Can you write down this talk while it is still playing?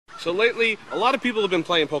So lately, a lot of people have been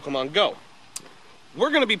playing Pokemon Go.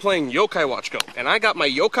 We're going to be playing Yokai Watch Go. And I got my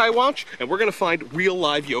Yokai Watch, and we're going to find real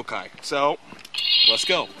live yokai. So, let's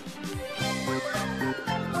go.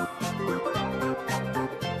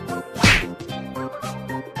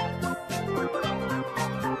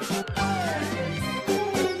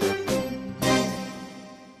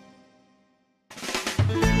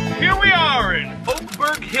 Here we are in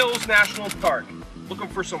Oakberg Hills National Park, looking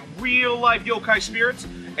for some real-life yokai spirits,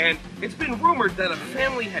 and it's been rumored that a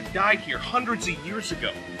family had died here hundreds of years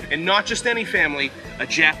ago. And not just any family, a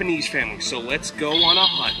Japanese family, so let's go on a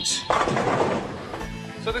hunt.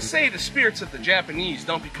 So to say the spirits of the Japanese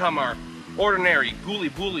don't become our ordinary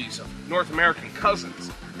ghoulie-boolies of North American cousins,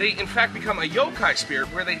 they in fact become a yokai spirit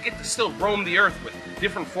where they get to still roam the earth with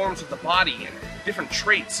different forms of the body and different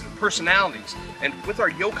traits and personalities. And with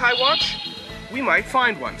our yokai watch, we might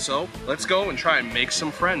find one. So let's go and try and make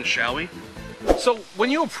some friends, shall we? So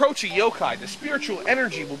when you approach a yokai, the spiritual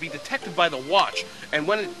energy will be detected by the watch. And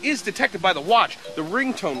when it is detected by the watch, the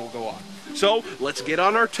ringtone will go off. So let's get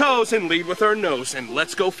on our toes and lead with our nose, and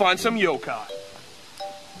let's go find some yokai.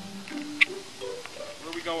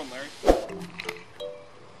 Where are we going, Larry?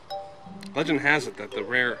 Legend has it that the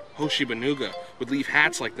rare Hoshibanuga would leave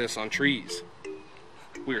hats like this on trees.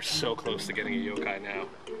 We are so close to getting a yokai now.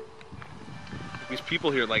 These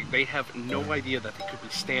people here, like, they have no idea that they could be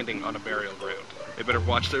standing on a burial ground. They better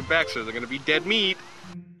watch their backs or they're gonna be dead meat.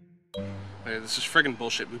 Hey, this is friggin'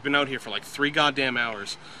 bullshit. We've been out here for like 3 goddamn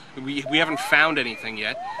hours. We haven't found anything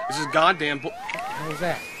yet. This is goddamn bull. What the hell is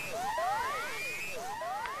that?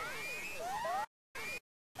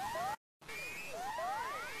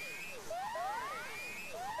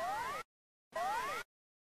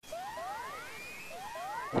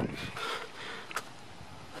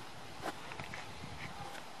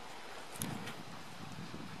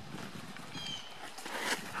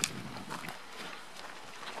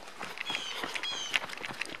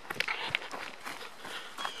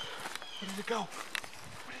 Where did it go?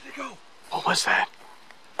 Where did it go? What was that?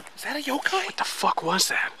 Is that a yokai? What the fuck was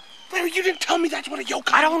that? Larry, you didn't tell me that's what a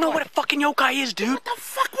yokai I don't know was. what a fucking yokai is, dude. What the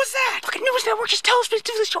fuck was that? Fucking News Network just tell us to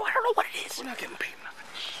do this show. I don't know what it is. We're not getting paid nothing.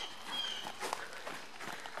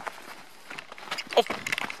 Oh.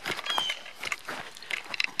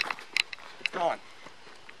 It's gone.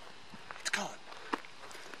 It's gone.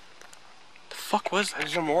 The fuck was that?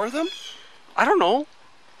 Is there more of them? I don't know.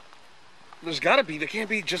 There's gotta be. There can't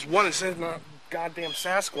be just one. It says not goddamn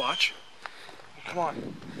Sasquatch. Come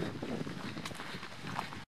on.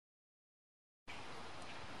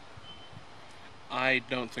 I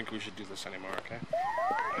don't think we should do this anymore, okay?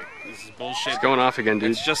 Like, this is bullshit. It's going off again, dude.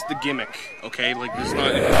 It's just the gimmick, okay? Like, this is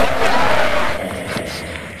not...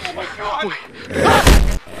 Oh my god!